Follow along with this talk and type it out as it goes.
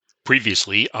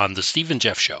Previously on the Steve and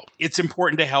Jeff Show. It's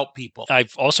important to help people.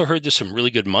 I've also heard there's some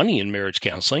really good money in marriage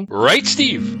counseling. Right,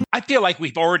 Steve? I feel like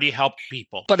we've already helped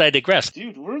people. But I digress.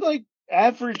 Dude, we're like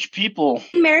average people.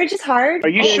 Marriage is hard. Are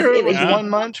you sure it was 1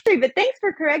 month? But thanks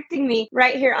for correcting me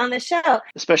right here on the show.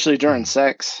 Especially during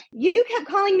sex. You kept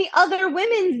calling me other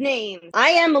women's names.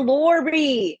 I am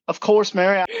Lori. Of course,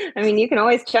 Mary. I mean, you can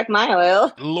always check my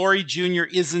oil. Lori Jr.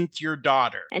 isn't your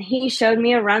daughter. And he showed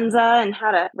me a runza and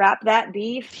how to wrap that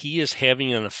beef. He is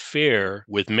having an affair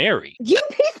with Mary. You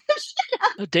piece of shit.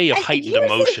 A day of heightened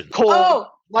emotion. Cold.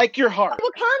 Like your heart.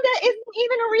 Wakanda isn't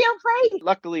even a real place.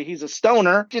 Luckily, he's a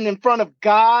stoner and in front of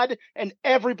God and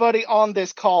everybody on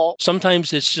this call.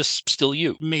 Sometimes it's just still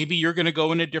you. Maybe you're going to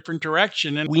go in a different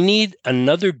direction. And we need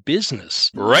another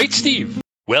business. Right, Steve?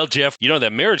 Well, Jeff, you know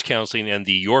that marriage counseling and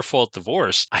the your fault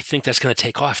divorce, I think that's going to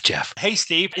take off, Jeff. Hey,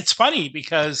 Steve, it's funny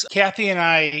because Kathy and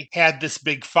I had this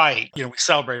big fight. You know, we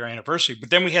celebrated our anniversary,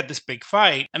 but then we had this big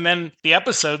fight. And then the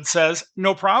episode says,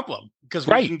 no problem. Because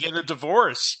we can get a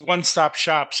divorce, one-stop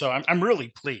shop. So I'm really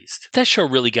pleased. That show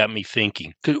really got me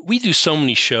thinking. We do so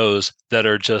many shows that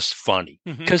are just funny.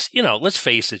 Because, you know, let's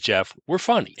face it, Jeff, we're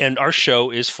funny. And our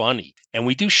show is funny. And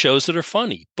we do shows that are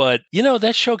funny. But, you know,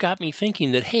 that show got me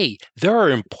thinking that, hey, there are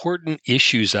important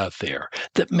issues out there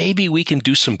that maybe we can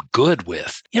do some good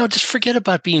with. You know, just forget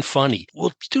about being funny.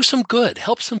 We'll do some good.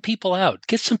 Help some people out.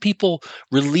 Get some people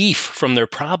relief from their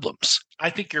problems. I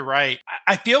think you're right.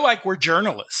 I feel like we're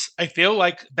journalists. I feel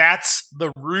like that's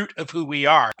the root of who we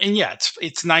are. And yeah,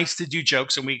 it's nice to do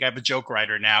jokes, and we have a joke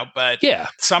writer now. But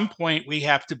at some point, we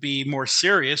have to be more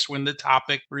serious when the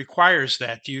topic requires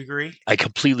that. Do you agree? I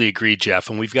completely agree, Jeff.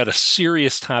 And we've got a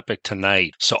serious topic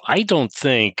tonight. So I don't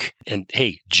think, and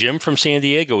hey, Jim from San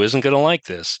Diego isn't going to like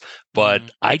this, but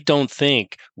I don't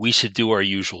think we should do our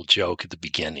usual joke at the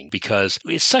beginning because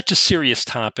it's such a serious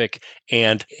topic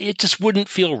and it just wouldn't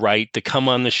feel right to come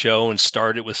on the show and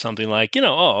start it with something like, you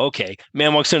know, oh, okay.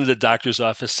 Man walks into the doctor's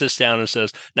office, sits down and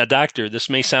says, now, doctor, this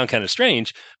may sound kind of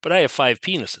strange, but I have 5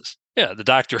 penises. Yeah, the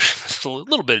doctor is a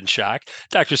little bit in shock.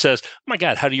 Doctor says, oh my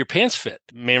God, how do your pants fit?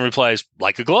 Man replies,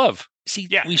 like a glove. See,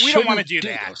 we don't want to do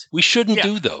that. Those. We shouldn't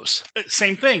do those.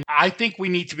 Same thing. I think we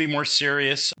need to be more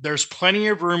serious. There's plenty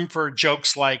of room for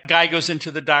jokes like guy goes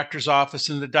into the doctor's office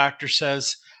and the doctor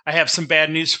says, I have some bad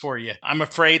news for you. I'm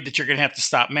afraid that you're going to have to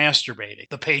stop masturbating.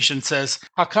 The patient says,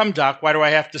 how come, doc? Why do I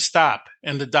have to stop?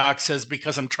 And the doc says,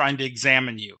 because I'm trying to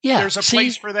examine you. Yeah, there's a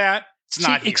place for that. It's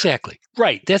not here. Exactly.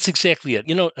 Right. That's exactly it.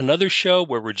 You know, another show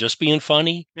where we're just being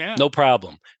funny, no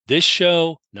problem. This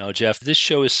show, no, Jeff, this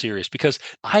show is serious because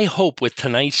I hope with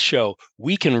tonight's show,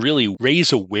 we can really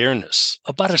raise awareness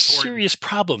about a serious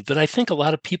problem that I think a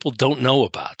lot of people don't know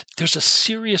about. There's a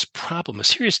serious problem, a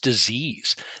serious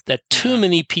disease that too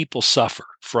many people suffer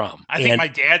from. I think my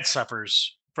dad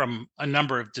suffers from a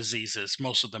number of diseases.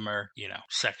 Most of them are, you know,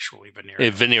 sexually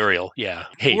venereal. Venereal, yeah.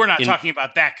 Hey, we're not talking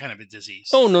about that kind of a disease.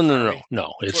 Oh,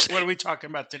 no. It's, what are we talking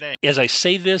about today? As I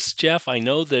say this, Jeff, I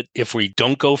know that if we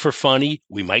don't go for funny,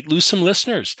 we might lose some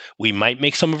listeners. We might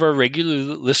make some of our regular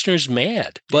listeners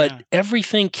mad. But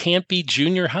everything can't be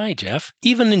junior high, Jeff.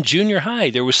 Even in junior high,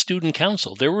 there was student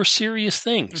council. There were serious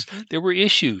things. There were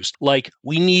issues like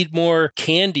we need more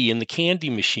candy in the candy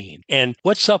machine. And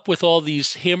what's up with all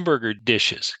these hamburger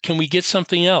dishes? Can we get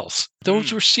something else?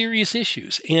 Those were serious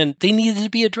issues and they needed to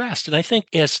be addressed. And I think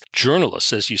as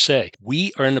journalists, as you say,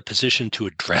 we are in a position to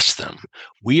address them.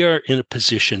 We are in a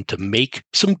position to make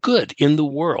some good in the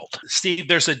world. Steve,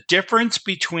 there's a difference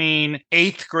between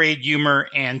 8th grade humor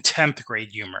and 10th grade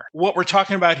humor. What we're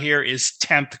talking about here is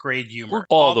 10th grade humor. We're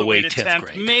all the way to 10th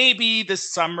grade. Maybe the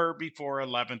summer before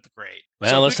 11th grade.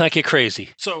 Well, let's not get crazy.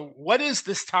 So what is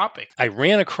this topic? I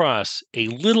ran across a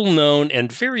little known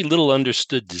and very little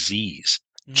understood disease.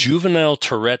 Juvenile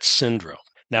Tourette syndrome.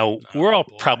 Now, we're all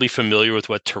probably familiar with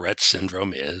what Tourette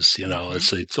syndrome is. You know,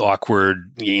 it's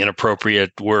awkward,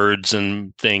 inappropriate words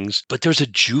and things. But there's a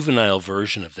juvenile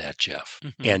version of that, Jeff.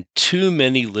 And too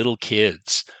many little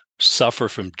kids suffer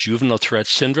from juvenile Tourette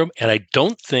syndrome, and I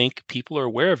don't think people are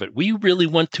aware of it. We really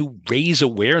want to raise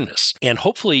awareness and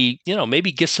hopefully, you know,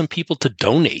 maybe get some people to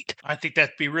donate. I think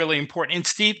that'd be really important. And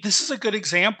Steve, this is a good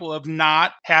example of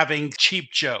not having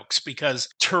cheap jokes because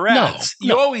Tourette's,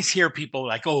 you always hear people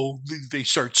like, oh, they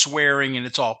start swearing and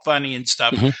it's all funny and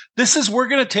stuff. We're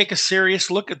going to take a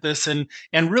serious look at this and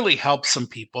really help some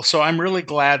people. So I'm really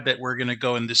glad that we're going to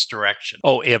go in this direction.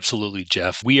 Oh, absolutely,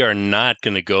 Jeff. We are not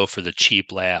going to go for the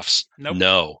cheap laughs. Nope.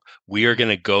 No, we are going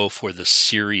to go for the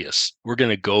serious. We're going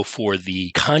to go for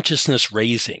the consciousness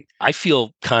raising. I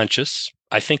feel conscious.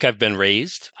 I think I've been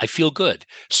raised. I feel good.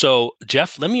 So,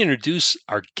 Jeff, let me introduce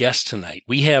our guest tonight.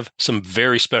 We have some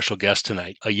very special guests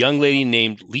tonight. A young lady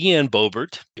named Leanne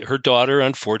Bobert. Her daughter,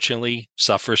 unfortunately,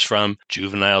 suffers from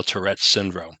juvenile Tourette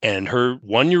syndrome. And her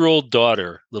 1-year-old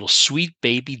daughter, little sweet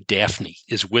baby Daphne,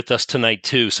 is with us tonight,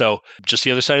 too. So, just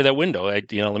the other side of that window,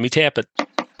 let me tap it.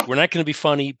 We're not going to be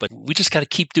funny, but we just got to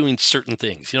keep doing certain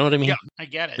things. You know what I mean? Yeah, I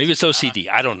get it. Maybe it's OCD.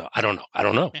 I don't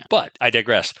know. Yeah. But I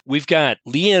digress. We've got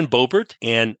Leanne Bobert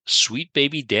and sweet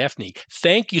baby Daphne.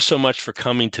 Thank you so much for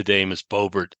coming today, Ms.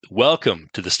 Bobert. Welcome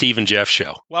to the Steve and Jeff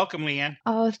Show. Welcome, Leanne.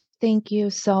 Oh, thank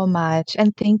you so much.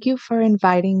 And thank you for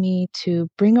inviting me to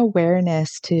bring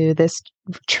awareness to this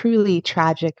truly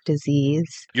tragic disease.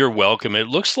 You're welcome. It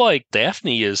looks like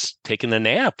Daphne is taking a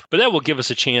nap, but that will give us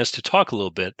a chance to talk a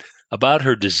little bit about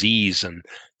her disease and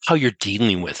how you're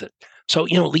dealing with it. So,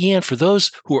 Leanne, for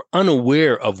those who are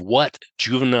unaware of what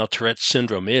juvenile Tourette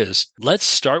syndrome is, let's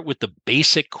start with the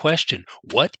basic question.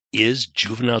 What is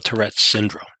juvenile Tourette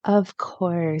syndrome? Of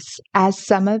course. As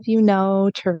some of you know,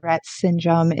 Tourette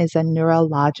syndrome is a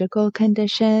neurological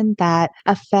condition that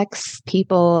affects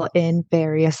people in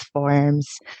various forms.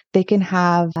 They can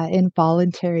have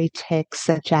involuntary tics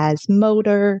such as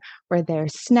motor, where they're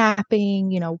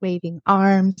snapping, waving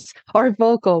arms, or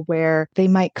vocal, where they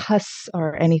might cuss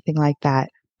or anything like that.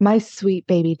 My sweet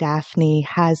baby Daphne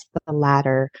has the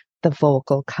latter, the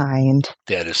vocal kind.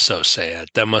 That is so sad.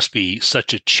 That must be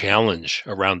such a challenge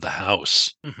around the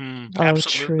house. Mm-hmm. Oh,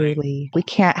 Absolutely. truly. We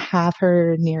can't have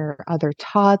her near other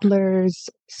toddlers,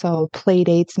 so play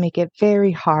dates make it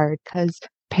very hard because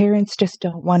parents just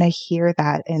don't want to hear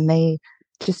that, and they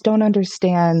just don't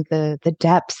understand the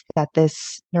depths that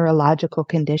this neurological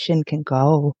condition can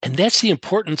go. And that's the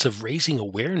importance of raising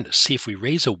awareness. See, if we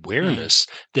raise awareness,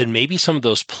 then maybe some of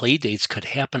those play dates could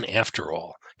happen after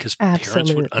all, because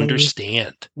parents would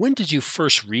understand. When did you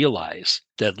first realize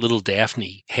that little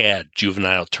Daphne had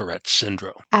juvenile Tourette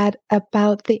syndrome? At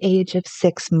about the age of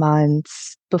 6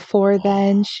 months. Before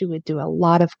then, she would do a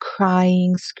lot of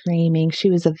crying, screaming. She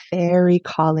was a very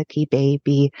colicky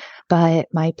baby, but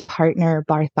my partner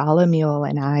Bartholomew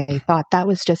and I thought that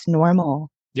was just normal.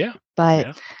 Yeah.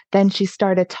 But then she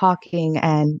started talking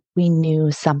and we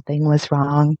knew something was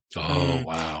wrong. Oh,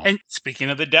 wow. And speaking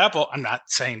of the devil, I'm not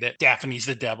saying that Daphne's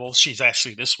the devil. She's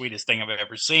actually the sweetest thing I've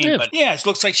ever seen. Yeah. But it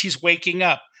looks like she's waking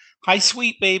up. Hi,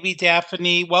 sweet baby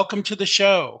Daphne. Welcome to the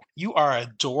show. You are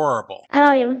adorable. I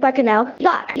don't even fucking know.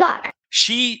 Yuck.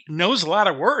 She knows a lot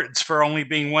of words for only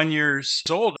being 1 year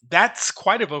old. That's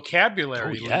quite a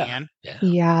vocabulary, Leanne.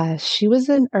 Yeah, she was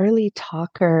an early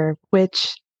talker,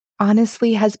 which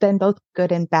honestly has been both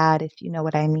good and bad, if you know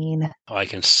what I mean. Oh, I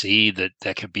can see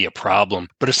that could be a problem.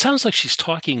 But it sounds like she's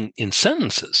talking in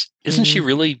sentences. Isn't she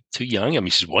really too young? I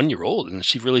mean, she's 1 year old. Isn't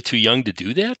she really too young to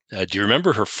do that? Do you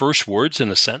remember her first words in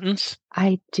a sentence?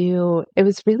 I do. It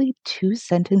was really 2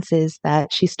 sentences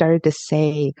that she started to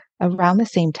say around the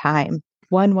same time.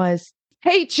 One was,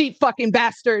 "Hey, cheap fucking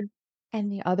bastard."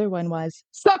 And the other one was,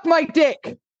 "Suck my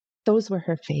dick." Those were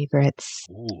her favorites.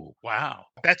 Ooh, wow.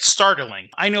 That's startling.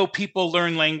 I know people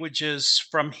learn languages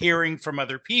from hearing from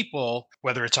other people,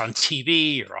 whether it's on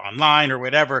TV or online or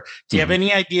whatever. Do you have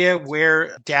any idea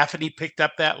where Daphne picked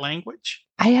up that language?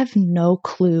 I have no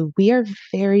clue. We are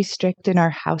very strict in our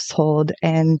household,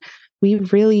 and we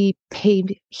really pay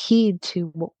heed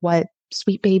to what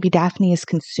sweet baby Daphne is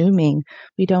consuming.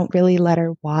 We don't really let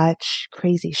her watch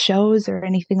crazy shows or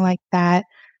anything like that.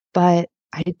 But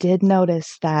I did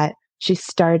notice that she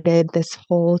started this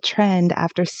whole trend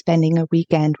after spending a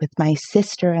weekend with my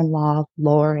sister-in-law,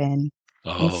 Lauren.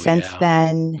 Oh, and since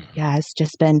then, it's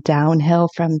just been downhill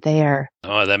from there.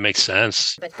 Oh, that makes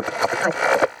sense.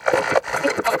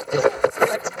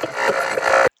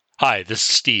 Hi, this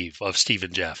is Steve of Steve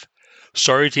and Jeff.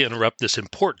 Sorry to interrupt this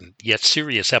important yet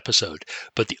serious episode,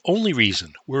 but the only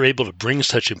reason we're able to bring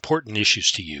such important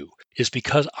issues to you is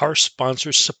because our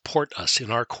sponsors support us in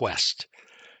our quest.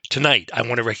 Tonight, I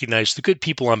want to recognize the good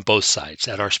people on both sides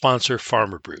at our sponsor,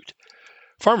 Farmer Brute.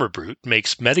 Farmer Brute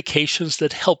makes medications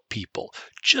that help people,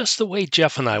 just the way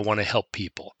Jeff and I want to help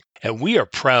people. And we are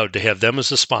proud to have them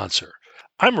as a sponsor.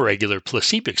 I'm a regular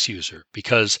Placebix user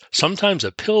because sometimes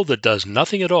a pill that does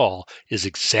nothing at all is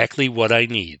exactly what I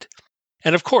need.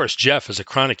 And of course, Jeff is a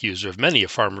chronic user of many of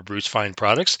Farmer Brute's fine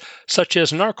products, such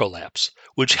as Narcolapse,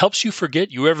 which helps you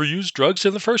forget you ever used drugs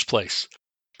in the first place.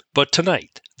 But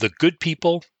tonight, the good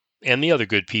people and the other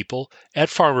good people at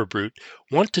Farmer Brute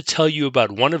want to tell you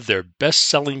about one of their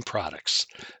best-selling products.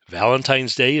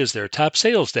 Valentine's Day is their top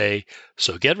sales day,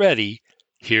 so get ready.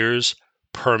 Here's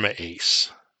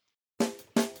Perma-Ace.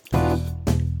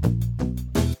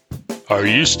 Are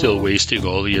you still wasting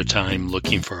all your time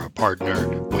looking for a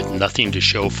partner with nothing to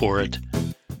show for it?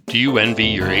 Do you envy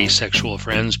your asexual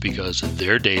friends because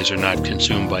their days are not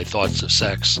consumed by thoughts of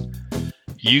sex?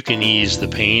 You can ease the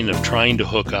pain of trying to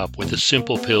hook up with a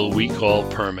simple pill we call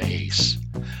PermaAce.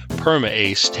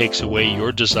 PermaAce takes away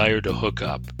your desire to hook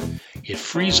up. It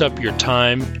frees up your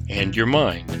time and your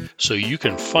mind so you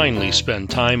can finally spend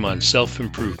time on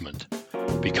self-improvement.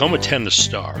 Become a tennis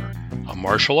star, a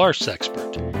martial arts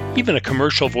expert, even a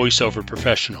commercial voiceover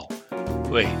professional.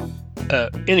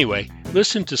 Anyway,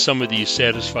 listen to some of these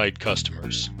satisfied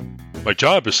customers. My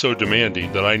job is so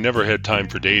demanding that I never had time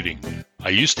for dating. I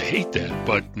used to hate that,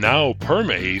 but now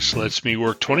PermaAce lets me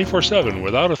work 24/7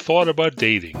 without a thought about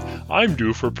dating. I'm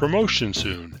due for promotion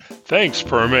soon. Thanks,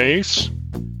 PermaAce.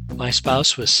 My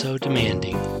spouse was so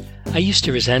demanding. I used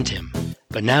to resent him,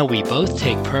 but now we both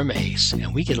take PermaAce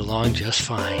and we get along just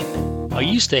fine. I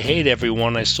used to hate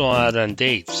everyone I saw out on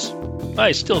dates.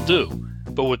 I still do,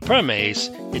 but with PermaAce,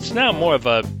 it's now more of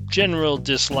a general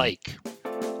dislike.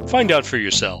 Find out for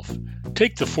yourself.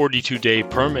 Take the 42-day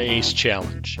PermaAce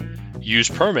challenge. Use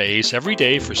PermaAce every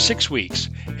day for 6 weeks,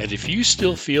 and if you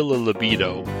still feel a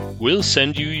libido, we'll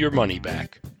send you your money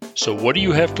back. So what do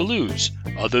you have to lose,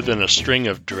 other than a string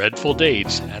of dreadful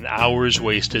dates and hours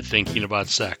wasted thinking about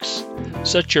sex?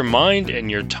 Set your mind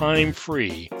and your time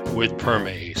free with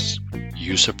PermaAce.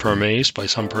 Use of PermaAce by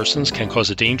some persons can cause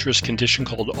a dangerous condition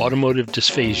called automotive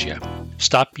dysphagia.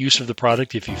 Stop use of the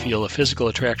product if you feel a physical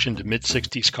attraction to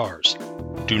mid-60s cars.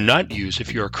 Do not use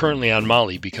if you are currently on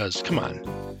Molly because, come on.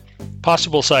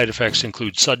 Possible side effects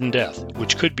include sudden death,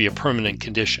 which could be a permanent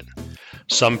condition.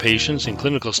 Some patients in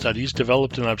clinical studies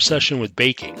developed an obsession with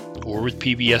baking or with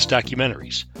PBS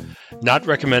documentaries. Not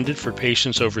recommended for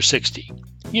patients over 60.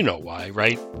 You know why,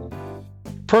 right?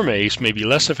 PermaAce may be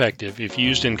less effective if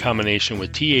used in combination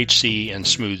with THC and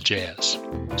smooth jazz.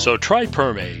 So try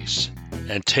PermaAce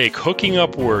and take hooking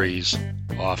up worries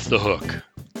off the hook.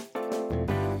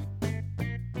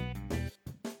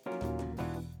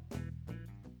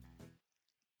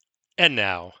 And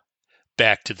now,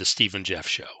 back to the Steve and Jeff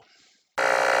Show.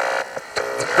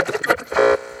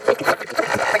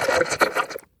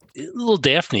 Little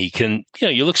Daphne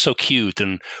you look so cute,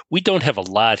 and we don't have a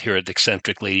lot here at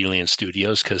Eccentric Ladyland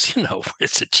Studios because,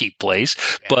 it's a cheap place.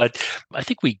 Yeah. But I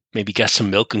think we maybe got some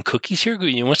milk and cookies here.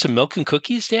 You want some milk and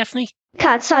cookies, Daphne?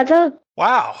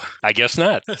 Wow. I guess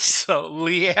not. So,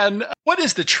 Leanne, what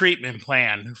is the treatment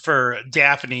plan for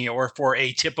Daphne or for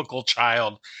a typical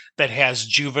child that has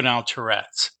juvenile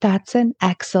Tourette's? That's an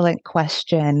excellent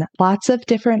question. Lots of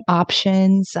different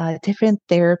options, different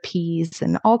therapies,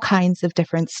 and all kinds of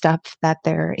different stuff that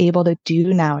they're able to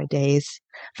do nowadays.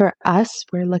 For us,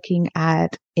 we're looking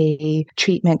at a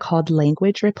treatment called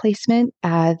language replacement.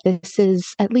 This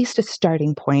is at least a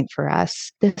starting point for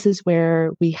us. This is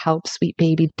where we help sweet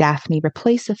baby Daphne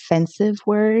replace offensive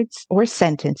words or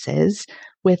sentences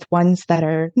with ones that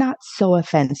are not so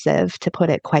offensive, to put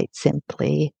it quite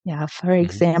simply. Yeah, for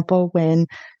example, when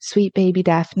sweet baby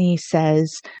Daphne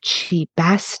says, "cheap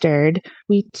bastard,"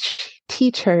 we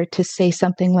teach her to say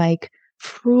something like,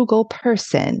 "frugal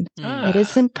person." It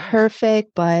isn't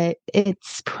perfect, but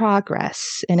it's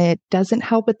progress, and it doesn't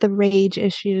help with the rage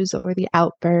issues or the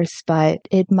outbursts, but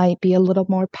it might be a little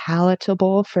more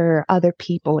palatable for other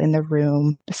people in the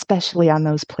room, especially on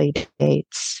those play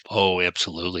dates. Oh,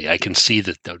 absolutely. I can see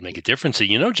that would make a difference.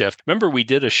 And Jeff, remember we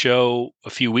did a show a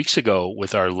few weeks ago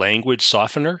with our language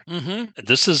softener? Mm-hmm.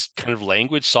 This is kind of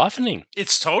language softening.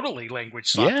 It's totally language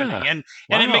softening. Yeah.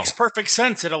 And it makes perfect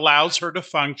sense. It allows her to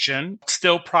function,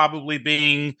 still probably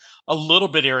being a little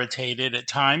bit irritated at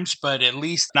times, but at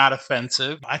least not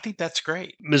offensive. I think that's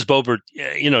great. Ms. Bobert,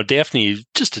 Daphne,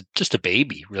 just a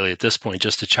baby, really, at this point,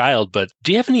 just a child. But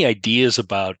do you have any ideas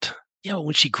about,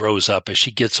 when she grows up, as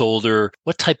she gets older,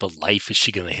 what type of life is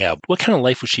she going to have? What kind of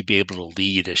life will she be able to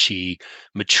lead as she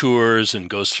matures and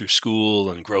goes through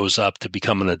school and grows up to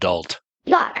become an adult?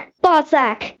 Yuck. Ball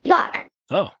sack. Yuck.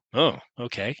 Oh,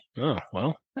 okay. Oh,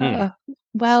 well.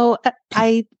 Well,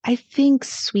 I think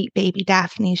sweet baby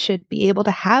Daphne should be able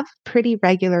to have pretty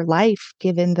regular life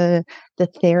given the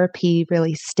therapy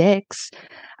really sticks.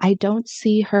 I don't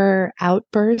see her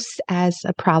outbursts as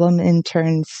a problem in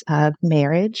terms of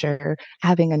marriage or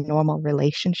having a normal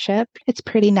relationship. It's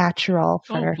pretty natural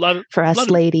for us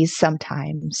ladies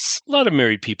sometimes. A lot of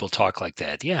married people talk like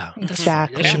that. Yeah.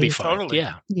 Exactly. That should be fine. Totally.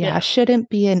 Yeah, shouldn't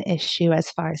be an issue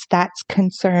as far as that's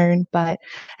concerned. But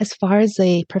as far as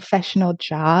a professional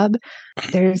job,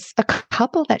 there's a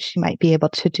couple that she might be able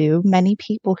to do. Many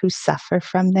people who suffer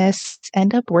from this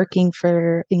end up working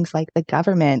for things like the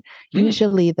government,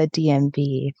 usually the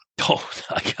DMV. Oh,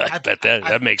 I bet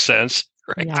that makes sense.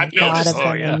 Right? Yeah, I've a lot noticed of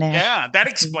them in there. Yeah, that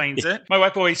explains it. My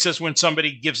wife always says when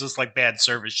somebody gives us like bad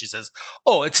service, she says,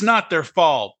 "Oh, it's not their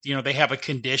fault. They have a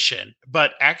condition."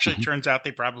 But actually, it turns out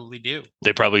they probably do.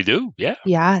 They probably do. Yeah.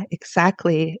 Yeah,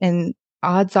 exactly. And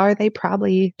odds are they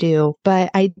probably do. But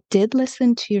I did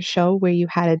listen to your show where you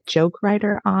had a joke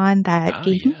writer on that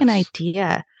gave me an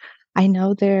idea. I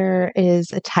know there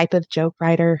is a type of joke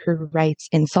writer who writes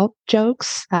insult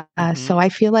jokes. So I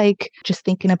feel like just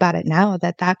thinking about it now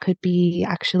that could be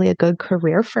actually a good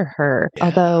career for her. Yeah.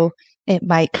 Although it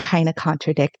might kind of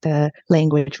contradict the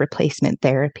language replacement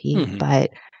therapy.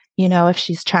 But, if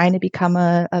she's trying to become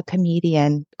a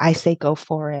comedian, I say go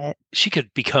for it. She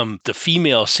could become the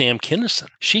female Sam Kinison.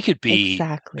 She could be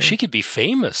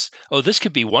famous. Oh, this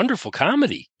could be wonderful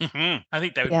comedy. I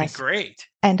think that would be great.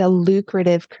 And a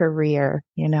lucrative career,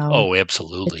 Oh,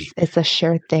 absolutely. It's a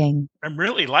sure thing. I'm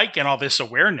really liking all this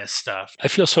awareness stuff. I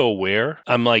feel so aware.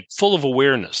 I'm like full of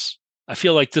awareness. I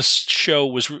feel like this show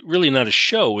was really not a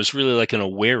show. It was really like an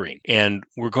awareing. And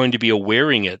we're going to be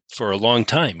awareing it for a long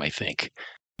time, I think.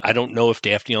 I don't know if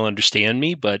Daphne will understand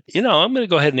me, but, I'm going to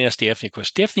go ahead and ask Daphne a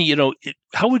question. Daphne,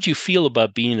 how would you feel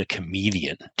about being a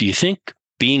comedian? Do you think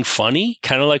being funny,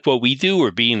 kind of like what we do, or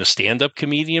being a stand-up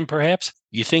comedian, perhaps,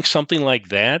 you think something like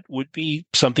that would be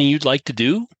something you'd like to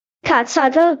do?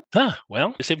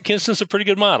 Well, Sam Kinson's a pretty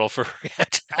good model for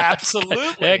it.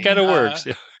 Absolutely. That kind of works.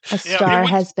 A star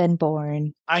has been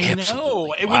born. I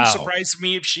know. It wouldn't surprise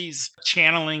me if she's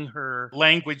channeling her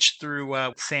language through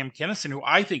Sam Kinison, who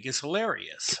I think is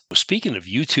hilarious. Speaking of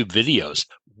YouTube videos,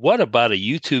 what about a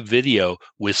YouTube video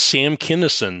with Sam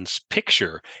Kinison's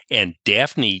picture and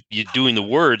Daphne doing the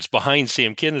words behind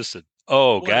Sam Kinison?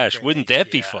 Oh, gosh, wouldn't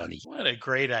that be funny? What a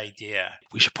great idea.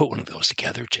 We should put one of those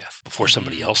together, Jeff, before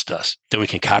somebody else does. Then we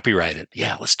can copyright it.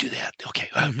 Yeah, let's do that. Okay,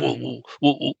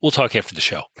 we'll talk after the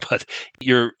show. But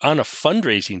you're on a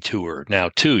fundraising tour now,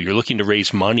 too. You're looking to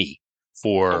raise money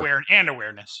for...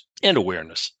 awareness. And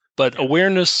awareness. But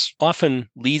awareness often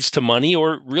leads to money,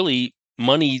 or really...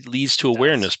 money leads to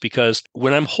awareness, because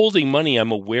when I'm holding money,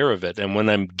 I'm aware of it. And when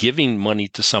I'm giving money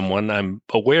to someone, I'm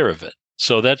aware of it.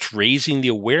 So that's raising the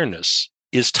awareness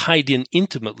is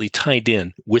intimately tied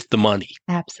in with the money.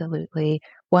 Absolutely.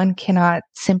 One cannot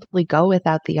simply go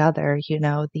without the other.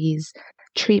 These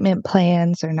treatment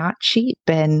plans are not cheap,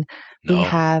 and we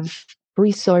have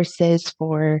resources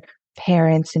for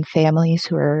parents and families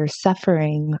who are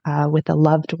suffering with a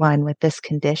loved one with this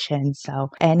condition. So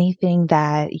anything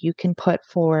that you can put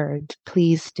forward,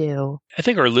 please do. I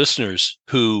think our listeners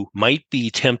who might be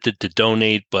tempted to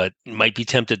donate, but might be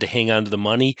tempted to hang on to the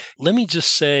money, let me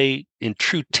just say in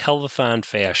true telethon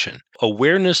fashion,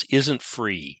 awareness isn't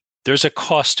free. There's a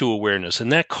cost to awareness,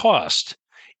 and that cost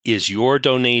is your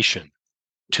donation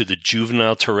to the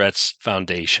Juvenile Tourette's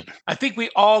Foundation. I think we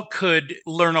all could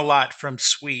learn a lot from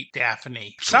sweet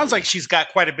Daphne. Sounds like she's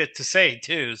got quite a bit to say,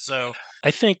 too. So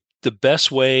I think the best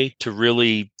way to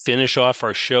really finish off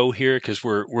our show here, because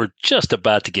we're just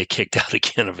about to get kicked out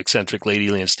again of Eccentric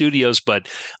Ladyland Studios, but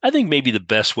I think maybe the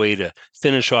best way to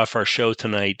finish off our show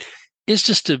tonight is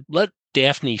just to let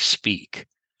Daphne speak.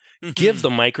 Give the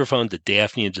microphone to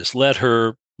Daphne and just let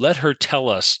her tell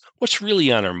us what's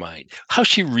really on her mind, how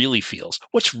she really feels,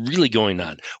 what's really going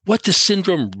on, what the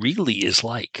syndrome really is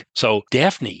like. So,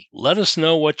 Daphne, let us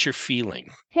know what you're feeling.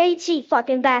 Hey, cheap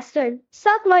fucking bastard.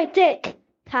 Suck my dick.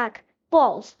 Cock.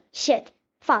 Balls. Shit.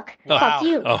 Fuck. Wow. Fuck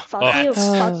you. Fuck you.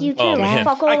 Fuck you too. Man.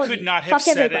 Fuck all I of could you. not have Fuck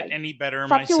said everybody. it any better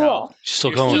Fuck myself. you all.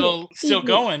 Still You're going. Still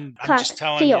going. I'm just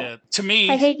telling you. To me,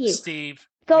 I hate you. Steve,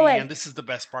 Go man, away. this is the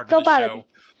best part Go of the bother show. me.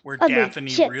 Where Ugly.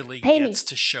 Daphne Shit. really Hate gets me.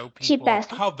 to show Cheap people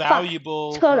bastard. how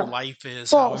valuable Fuck. her life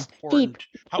is, Balls. how important,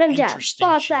 Deep. how Rim job. interesting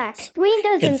Ball she sack. is. Green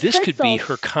doesn't And this could be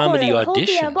her comedy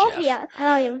audition, Jeff.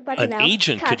 An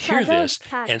agent could hear this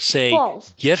and say,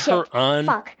 get her on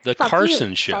the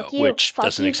Carson show, which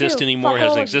doesn't exist anymore,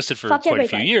 hasn't existed for quite a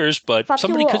few years, but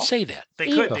somebody could say that.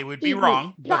 They could. They would be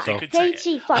wrong, but they could say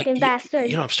it.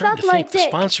 I'm starting to think the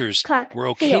sponsors were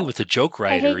okay with the joke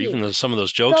writer, even though some of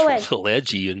those jokes were a little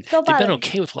edgy, and they've been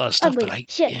okay with a lot of stuff, but I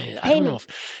don't know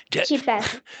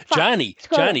if...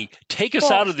 Johnny, take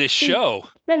us out of this show.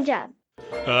 Rim job.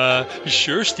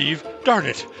 Sure, Steve. Darn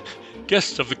it.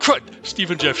 Guests of the Crud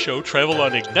Steve and Jeff Show travel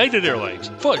on Ignited Airlines.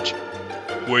 Fudge.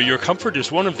 Where your comfort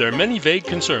is one of their many vague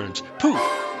concerns. Pooh.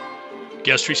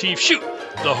 Guests receive Shoot,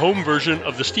 the home version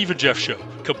of the Steve and Jeff Show,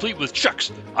 complete with chucks,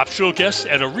 optional guests,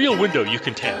 and a real window you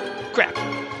can tap. Crap.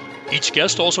 Each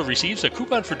guest also receives a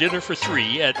coupon for dinner for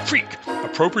 3 at Freak,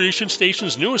 Appropriation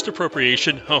Station's newest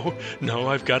appropriation. Oh, no,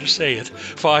 I've got to say it.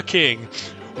 Pho King.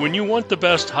 When you want the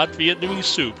best hot Vietnamese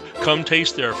soup, come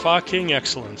taste their Pho King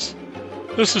excellence.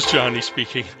 This is Johnny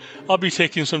speaking. I'll be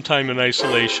taking some time in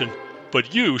isolation,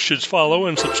 but you should follow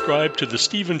and subscribe to The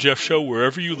Steve and Jeff Show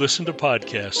wherever you listen to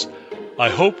podcasts. I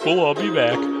hope we'll all be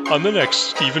back on the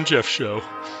next Steve and Jeff Show.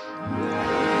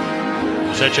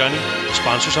 Is that Johnny? The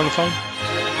sponsors on the phone?